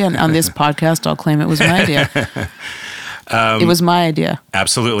their idea. And on this podcast, I'll claim it was my idea. It was my idea.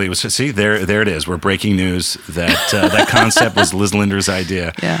 Absolutely. See, there it is. We're breaking news that concept was Liz Linder's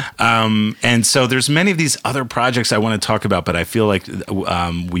idea. Yeah. And so there's many of these other projects I want to talk about, but I feel like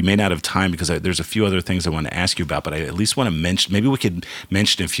we may not have time because there's a few other things I want to ask you about, but I at least want to mention, maybe we could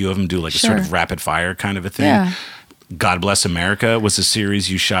mention a few of them, do like a sort of rapid fire kind of a thing. Yeah. God Bless America was a series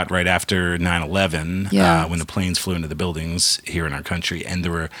you shot right after 9/11 when the planes flew into the buildings here in our country. And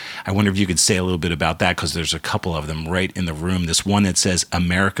I wonder if you could say a little bit about that because there's a couple of them right in the room. This one that says,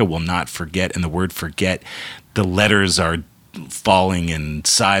 America will not forget. And the word forget, the letters are falling and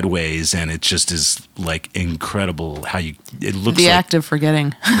sideways, and it just is like incredible how it looks the like, act of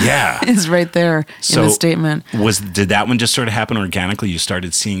forgetting is right there so in the statement. Did that one just sort of happen organically? You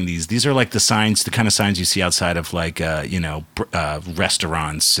started seeing these are like the kind of signs you see outside of like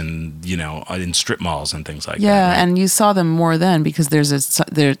restaurants and in strip malls and things like that. Yeah, right? and you saw them more then because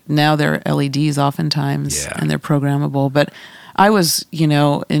now they're LEDs oftentimes and they're programmable. But I was,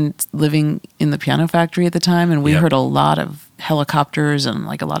 living in the piano factory at the time, and we heard a lot of helicopters and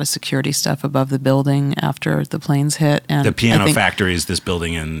like a lot of security stuff above the building after the planes hit. And the piano factory is this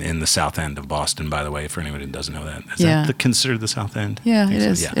building in the South End of Boston, by the way, for anyone who doesn't know that. Is that considered the South End? Yeah, it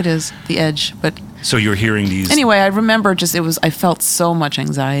is. Yeah. It is the edge. But so you're hearing these. Anyway, I remember I felt so much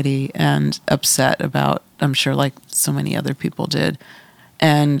anxiety and upset about, I'm sure like so many other people did.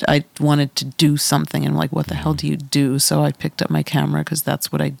 And I wanted to do something, and like, what the hell do you do? So I picked up my camera because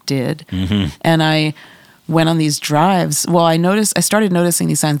that's what I did. And I went on these drives. Well, I started noticing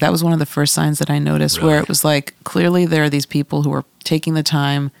these signs. That was one of the first signs that I noticed where it was like, clearly there are these people who are taking the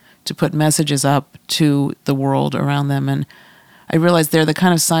time to put messages up to the world around them. And I realized they're the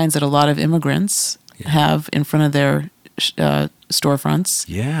kind of signs that a lot of immigrants have in front of their storefronts.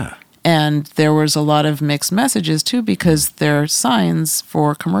 Yeah. And there was a lot of mixed messages too, because they're signs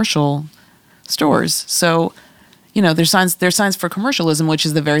for commercial stores. So, they're signs for commercialism, which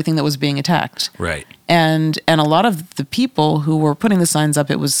is the very thing that was being attacked. Right. And a lot of the people who were putting the signs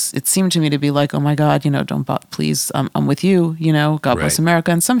up, it seemed to me to be like, oh my God, please, I'm with you, God bless America.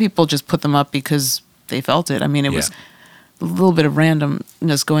 And some people just put them up because they felt it. I mean, it was a little bit of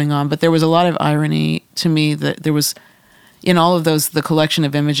randomness going on, but there was a lot of irony to me that there was. In all of those, the collection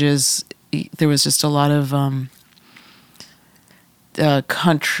of images, there was just a lot of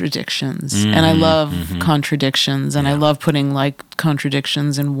contradictions. And I love contradictions. And I love putting like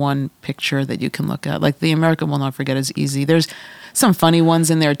contradictions in one picture that you can look at. Like the America Will Not Forget is easy. There's some funny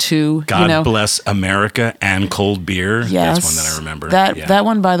ones in there too. God Bless America and Cold Beer. Yes. That's one that I remember. That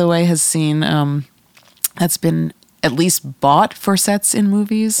one, by the way, has seen, that's been at least bought for sets in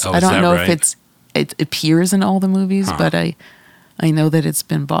movies. Oh, I don't know right? if it appears in all the movies, but I know that it's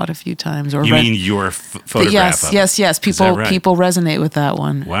been bought a few times. Or you mean your photograph? Yes. People resonate with that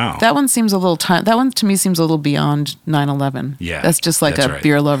one. Wow, that one seems a little that one to me seems a little beyond 9/11. Yeah, that's just like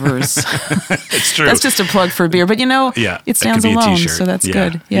beer lovers. It's true. That's just a plug for beer, but it stands alone, so that's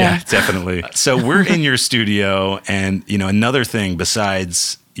good. Yeah, definitely. So we're in your studio, and another thing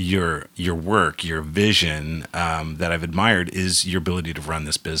besides your work, your vision that I've admired is your ability to run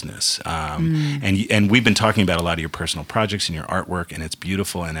this business. And we've been talking about a lot of your personal projects and your artwork, and it's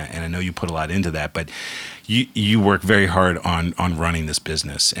beautiful. And I know you put a lot into that, but you work very hard on running this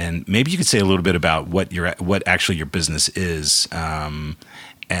business. And maybe you could say a little bit about what actually your business is.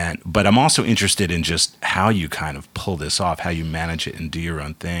 But I'm also interested in just how you kind of pull this off, how you manage it and do your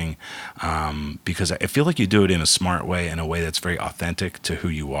own thing, because I feel like you do it in a smart way, in a way that's very authentic to who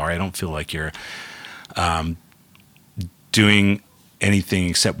you are. I don't feel like you're doing anything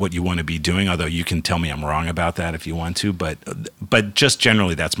except what you want to be doing, although you can tell me I'm wrong about that if you want to, but just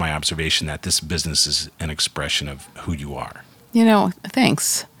generally that's my observation, that this business is an expression of who you are.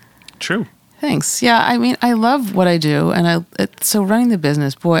 Thanks. True. Thanks. Yeah, I mean, I love what I do, and so running the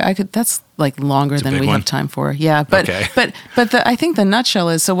business, boy, that's like longer than we have time for. Yeah, but okay. but I think the nutshell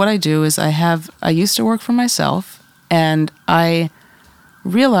is, so what I do is I used to work for myself, and I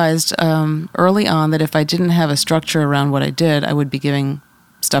realized early on that if I didn't have a structure around what I did, I would be giving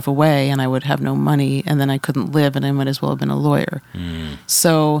stuff away, and I would have no money, and then I couldn't live, and I might as well have been a lawyer.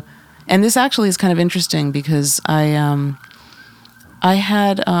 So, and this actually is kind of interesting because I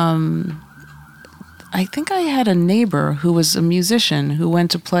think I had a neighbor who was a musician who went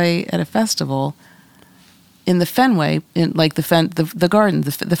to play at a festival in the Fenway, in like the garden,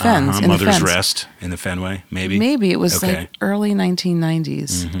 the Fens. In Mother's the Fens. Rest in the Fenway, maybe? Maybe. It was like early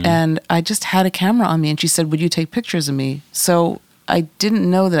 1990s. And I just had a camera on me, and she said, would you take pictures of me? So I didn't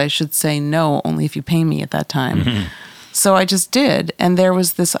know that I should say no, only if you pay me at that time. So I just did. And there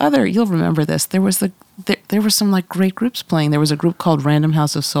was this other, you'll remember this, there were some like great groups playing. There was a group called Random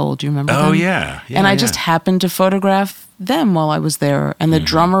House of Soul. Do you remember them? Oh, yeah. And I just happened to photograph them while I was there. And the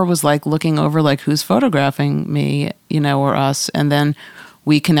drummer was like looking over like, who's photographing me, or us. And then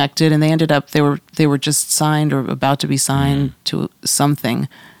we connected, and they ended up, they were just signed or about to be signed to something.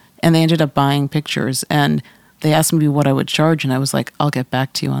 And they ended up buying pictures. And they asked me what I would charge, and I was like, I'll get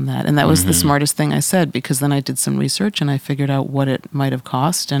back to you on that. And that was the smartest thing I said, because then I did some research and I figured out what it might have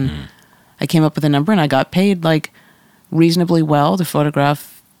cost. And I came up with a number, and I got paid like reasonably well to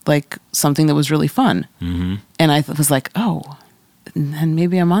photograph like something that was really fun. And I was like, oh, and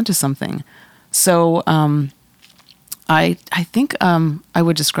maybe I'm onto something. So I think I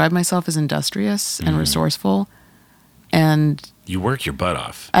would describe myself as industrious and resourceful. And you work your butt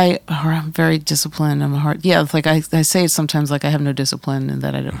off. I'm very disciplined. I'm like I say it sometimes, like I have no discipline and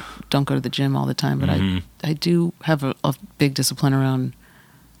that I don't go to the gym all the time, but I do have a big discipline around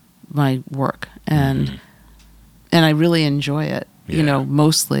my work, and I really enjoy it.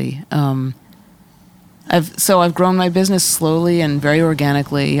 Mostly. I've grown my business slowly and very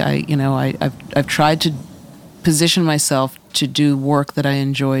organically. I've tried to position myself to do work that I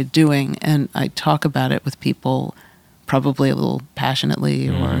enjoy doing, and I talk about it with people, probably a little passionately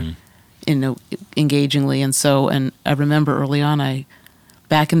or engagingly. And I remember early on,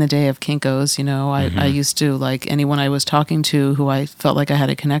 back in the day of Kinko's, I used to, like, anyone I was talking to who I felt like I had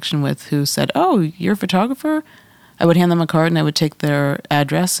a connection with, who said, "Oh, you're a photographer?" I would hand them a card, and I would take their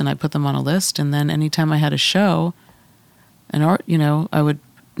address and I put them on a list. And then anytime I had a show, I would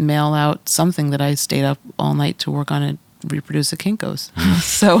mail out something that I stayed up all night to work on and reproduce at Kinko's.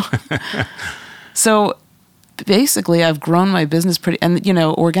 So basically, I've grown my business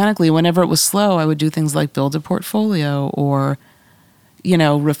organically. Whenever it was slow, I would do things like build a portfolio or,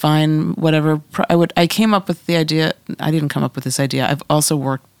 refine whatever. I came up with the idea. I didn't come up with this idea. I've also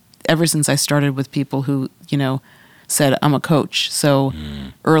worked ever since I started with people who, said, I'm a coach. So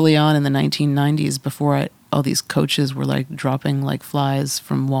early on in the 1990s, before all these coaches were like dropping like flies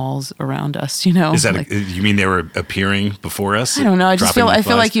from walls around us, Is that you mean they were appearing before us? I don't know. I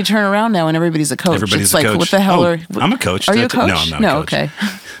feel like you turn around now and everybody's a coach. Everybody's it's a coach. What the hell I'm a coach. Are you a coach? No, I'm not a coach. Okay.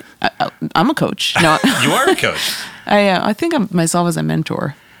 I'm a coach. No, you are a coach. I think of myself as a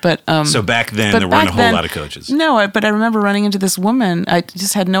mentor. But so back then there weren't a whole lot of coaches. No, but I remember running into this woman. I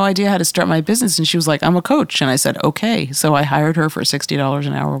just had no idea how to start my business, and she was like, "I'm a coach," and I said, "Okay." So I hired her for $60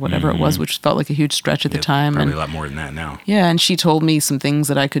 an hour, or whatever it was, which felt like a huge stretch at the time. Probably a lot more than that now. Yeah, and she told me some things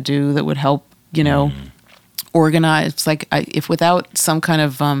that I could do that would help, organize. It's like if without some kind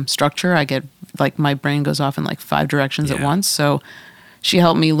of structure, I get like my brain goes off in like 5 directions at once. So she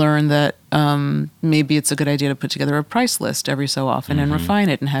helped me learn that maybe it's a good idea to put together a price list every so often and refine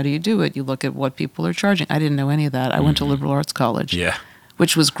it. And how do you do it? You look at what people are charging. I didn't know any of that. I went to liberal arts college,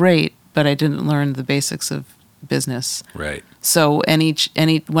 which was great, but I didn't learn the basics of business. Right. So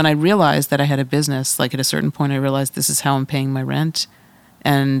when I realized that I had a business, like at a certain point, I realized this is how I'm paying my rent,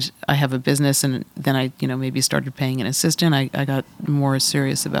 and I have a business. And then I, maybe started paying an assistant. I got more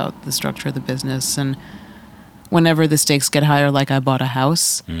serious about the structure of the business. And whenever the stakes get higher, like I bought a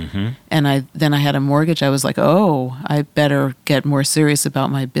house and I had a mortgage, I was like, oh, I better get more serious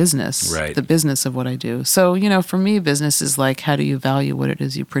about my business, the business of what I do. So, for me, business is like, how do you value what it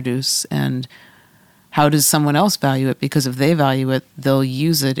is you produce, and how does someone else value it? Because if they value it, they'll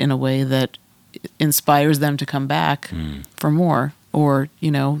use it in a way that inspires them to come back for more, or,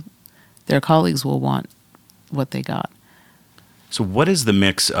 their colleagues will want what they got. So what is the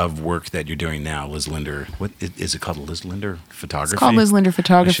mix of work that you're doing now, Liz Linder? What is it called? Liz Linder Photography? It's called Liz Linder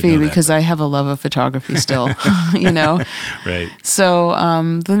Photography because I have a love of photography still, Right. So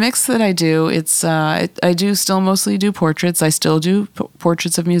the mix that I do, I do still mostly do portraits. I still do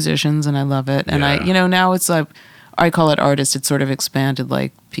portraits of musicians, and I love it. And now it's like, I call it artists. It's sort of expanded,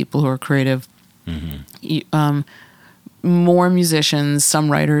 like people who are creative. Mm-hmm. More musicians, some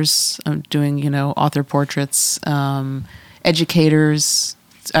writers. I'm doing, author portraits. Educators,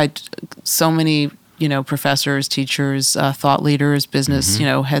 so many, professors, teachers, thought leaders, business,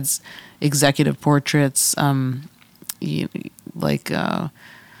 heads, executive portraits, CEOs,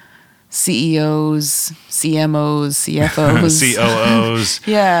 CMOs, CFOs, COOs.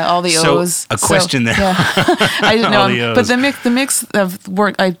 Yeah, all the O's. So a question there. Yeah. I know, but the mix of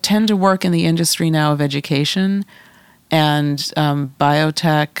work, I tend to work in the industry now of education and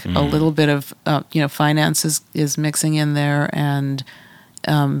biotech, a little bit of finance is mixing in there, and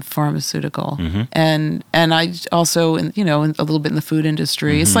pharmaceutical, and I also a little bit in the food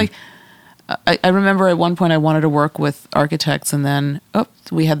industry. It's like I remember at one point I wanted to work with architects, and then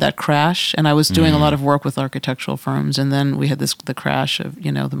we had that crash, and I was doing a lot of work with architectural firms, and then we had the crash of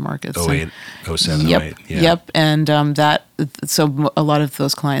the markets. 08, 07, yep, 08. Yeah. Yep, and so a lot of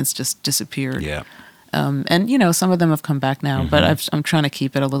those clients just disappeared. Yeah. And some of them have come back now, but I'm trying to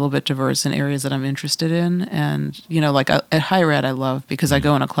keep it a little bit diverse in areas that I'm interested in. And like at higher ed, I love because I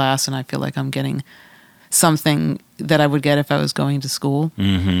go in a class and I feel like I'm getting something that I would get if I was going to school.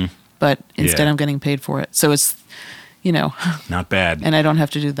 But instead, I'm getting paid for it. So it's not bad, and I don't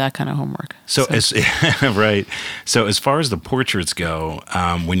have to do that kind of homework. So right. So as far as the portraits go,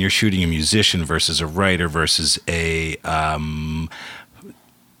 when you're shooting a musician versus a writer versus a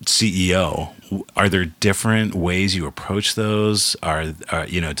CEO, are there different ways you approach those?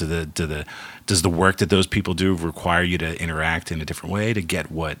 Does the work that those people do require you to interact in a different way to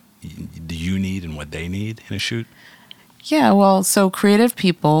get what you need and what they need in a shoot? Yeah, well, so creative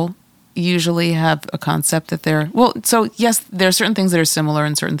people usually have a concept that so yes, there are certain things that are similar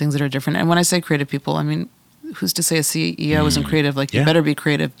and certain things that are different. And when I say creative people, I mean, who's to say a CEO isn't creative? Like, you better be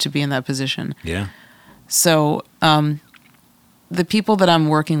creative to be in that position. Yeah. So, the people that I'm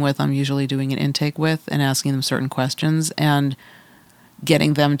working with, I'm usually doing an intake with and asking them certain questions and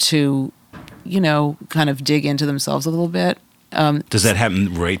getting them to, kind of dig into themselves a little bit. Does that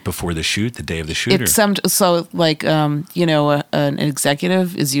happen right before the shoot, the day of the shoot? An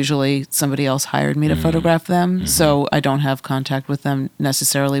executive is usually somebody else hired me to photograph them, so I don't have contact with them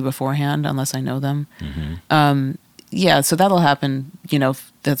necessarily beforehand unless I know them. So that'll happen,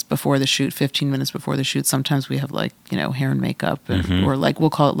 that's before the shoot, 15 minutes before the shoot. Sometimes we have hair and makeup, or we'll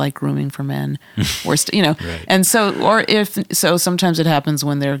call it light grooming for men, or right. And so, sometimes it happens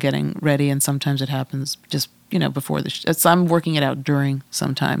when they're getting ready, and sometimes it happens just, before the shoot. So I'm working it out during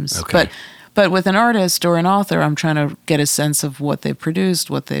sometimes. Okay. But with an artist or an author, I'm trying to get a sense of what they've produced,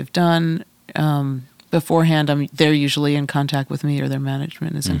 what they've done. Beforehand, they're usually in contact with me, or their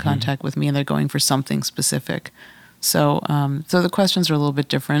management is in contact with me, and they're going for something specific. So the questions are a little bit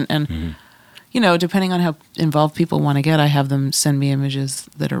different, and depending on how involved people want to get, I have them send me images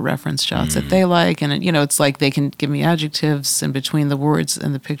that are reference shots that they like, and it's like they can give me adjectives in between the words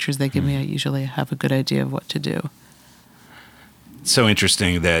and the pictures they give me. I usually have a good idea of what to do. It's so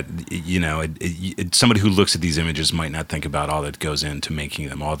interesting that somebody who looks at these images might not think about all that goes into making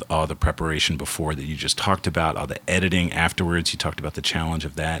them, all the preparation before that you just talked about, all the editing afterwards. You talked about the challenge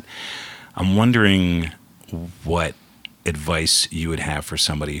of that. I'm wondering what advice you would have for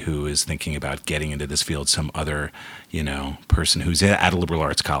somebody who is thinking about getting into this field, some other, person who's at a liberal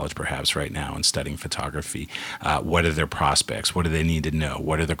arts college perhaps right now and studying photography. What are their prospects? What do they need to know?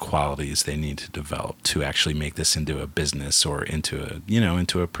 What are the qualities they need to develop to actually make this into a business or into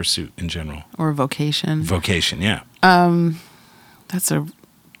a pursuit in general? Or vocation. Vocation, yeah. That's a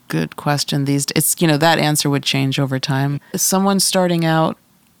good question. These days, that answer would change over time. Someone starting out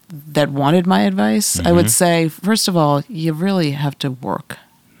that wanted my advice, I would say, first of all, you really have to work.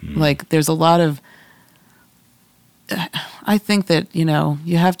 Like, there's a lot of, I think that,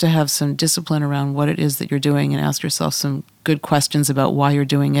 you have to have some discipline around what it is that you're doing and ask yourself some good questions about why you're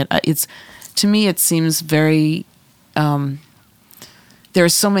doing it. To me, it seems very, there are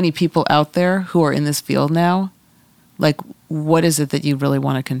so many people out there who are in this field now. Like, what is it that you really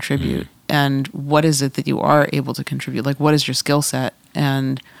want to contribute? And what is it that you are able to contribute? Like, what is your skill set?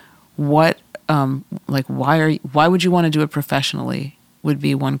 And what, why would you want to do it professionally would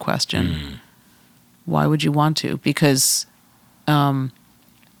be one question. Why would you want to? Because,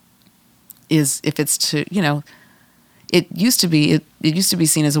 if it used to be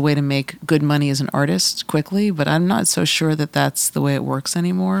seen as a way to make good money as an artist quickly, but I'm not so sure that that's the way it works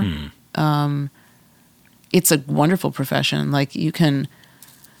anymore. It's a wonderful profession. Like you can,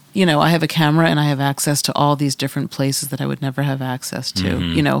 I have a camera and I have access to all these different places that I would never have access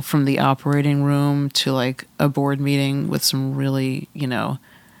to, from the operating room to like a board meeting with some really,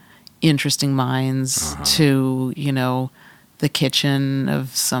 interesting minds to, the kitchen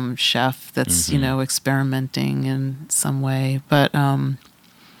of some chef that's, experimenting in some way. But, to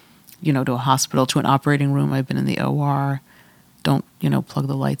a hospital, to an operating room. I've been in the OR. Don't, plug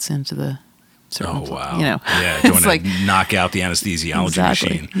the lights into the certain wow. Yeah, don't want to knock out the anesthesiology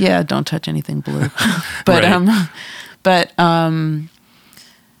machine. Yeah, don't touch anything blue.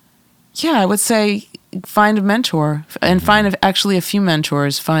 Yeah, I would say find a mentor and find actually a few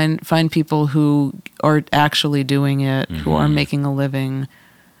mentors. Find people who are actually doing it, who are making a living.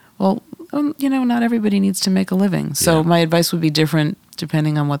 Well, not everybody needs to make a living. So my advice would be different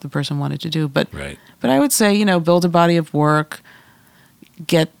depending on what the person wanted to do. But I would say, build a body of work,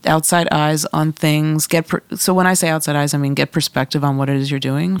 get outside eyes on things. So when I say outside eyes, I mean get perspective on what it is you're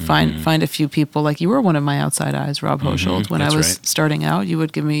doing. Find a few people. Like you were one of my outside eyes, Rob Hochschild. When I was starting out, you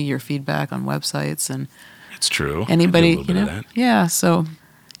would give me your feedback on websites and. It's true. Anybody, yeah. So,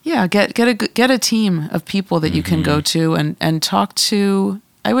 yeah, get a team of people that you can go to and talk to.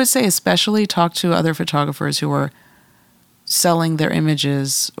 I would say especially talk to other photographers who are selling their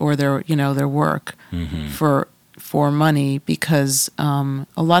images or their work for money, because a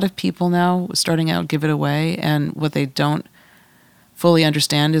lot of people now starting out give it away, and what they don't fully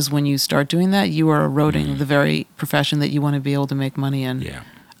understand is when you start doing that, you are eroding the very profession that you want to be able to make money in. Yeah.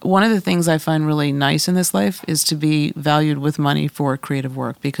 One of the things I find really nice in this life is to be valued with money for creative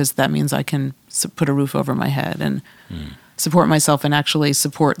work, because that means I can put a roof over my head and support myself and actually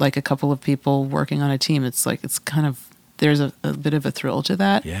support like a couple of people working on a team. It's like, it's kind of, there's a bit of a thrill to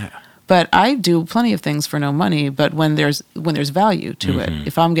that. Yeah. But I do plenty of things for no money, but when there's value to it,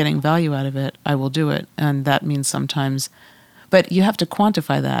 if I'm getting value out of it, I will do it. And that means sometimes, but you have to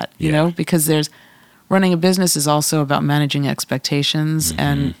quantify that, because running a business is also about managing expectations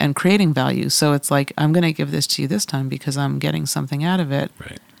and creating value. So it's like, I'm going to give this to you this time because I'm getting something out of it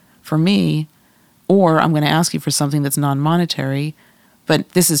for me, or I'm going to ask you for something that's non-monetary, but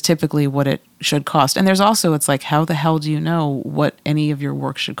this is typically what it should cost. And there's also, it's like, how the hell do you know what any of your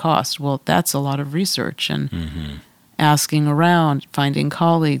work should cost? Well, that's a lot of research and asking around, finding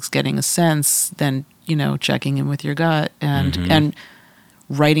colleagues, getting a sense, then, checking in with your gut and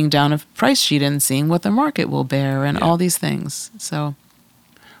writing down a price sheet and seeing what the market will bear and all these things. So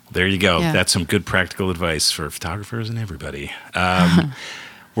there you go. Yeah. That's some good practical advice for photographers and everybody.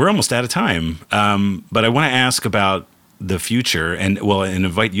 We're almost out of time, but I want to ask about the future and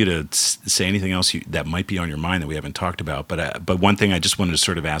invite you to say anything else that might be on your mind that we haven't talked about. But one thing I just wanted to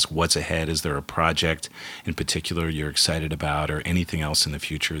sort of ask, what's ahead? Is there a project in particular you're excited about, or anything else in the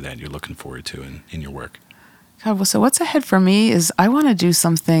future that you're looking forward to in your work? God, well, so what's ahead for me is I want to do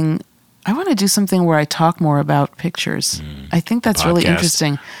something where I talk more about pictures. I think that's really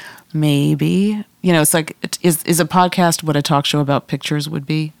interesting. Maybe, it's like, is a podcast what a talk show about pictures would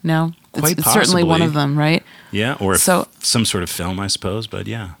be now? It's certainly one of them, right? Yeah, or some sort of film, I suppose, but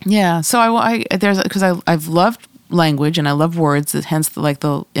yeah. Yeah, so because I've loved language and I love words, hence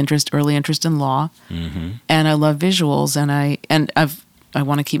the early interest in law, and I love visuals, and I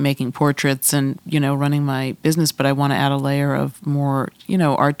want to keep making portraits and, running my business, but I want to add a layer of more,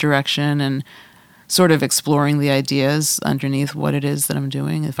 art direction and sort of exploring the ideas underneath what it is that I'm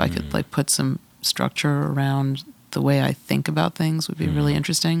doing. If I could put some structure around the way I think about things would be really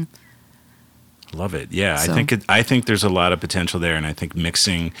interesting. Love it. Yeah, so, I think there's a lot of potential there, and I think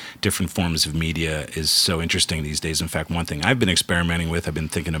mixing different forms of media is so interesting these days. In fact, one thing I've been experimenting with, I've been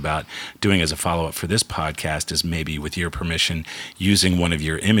thinking about doing as a follow-up for this podcast is maybe, with your permission, using one of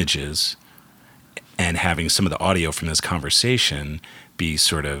your images and having some of the audio from this conversation be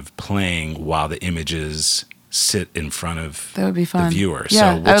sort of playing while the images sit in front of that would be fun. The viewer.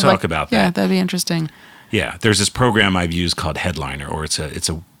 Yeah, so we'll talk about that. Yeah, that'd be interesting. Yeah, there's this program I've used called Headliner, or it's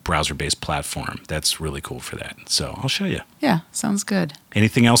a browser-based platform that's really cool for that. So I'll show you. Yeah, sounds good.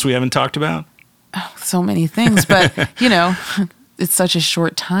 Anything else we haven't talked about? Oh, so many things, but it's such a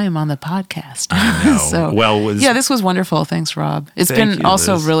short time on the podcast. I know. So, this was wonderful. Thanks, Rob. It's been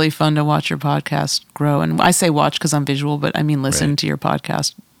also really fun to watch your podcast grow. And I say watch because I'm visual, but I mean listen to your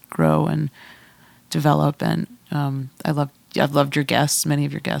podcast grow and develop. And I love I've loved your guests. Many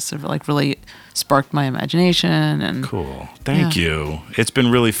of your guests have like really sparked my imagination. And cool. Thank you. It's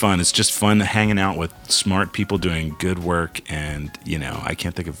been really fun. It's just fun hanging out with smart people doing good work. And, I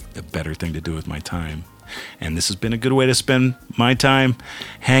can't think of a better thing to do with my time. And this has been a good way to spend my time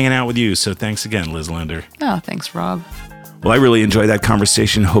hanging out with you. So thanks again, Liz Linder. Oh, thanks, Rob. Well, I really enjoyed that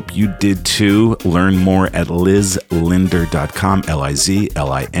conversation. Hope you did too. Learn more at lizlinder.com,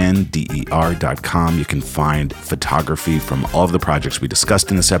 LIZLINDER.com. You can find photography from all of the projects we discussed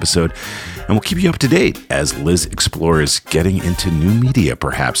in this episode. And we'll keep you up to date as Liz explores getting into new media,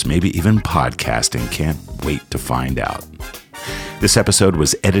 perhaps, maybe even podcasting. Can't wait to find out. This episode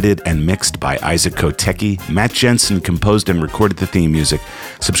was edited and mixed by Isaac Kotecki. Matt Jensen composed and recorded the theme music.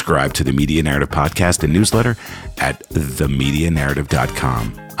 Subscribe to the Media Narrative podcast and newsletter at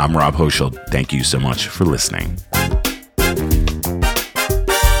themedianarrative.com. I'm Rob Hochschild. Thank you so much for listening.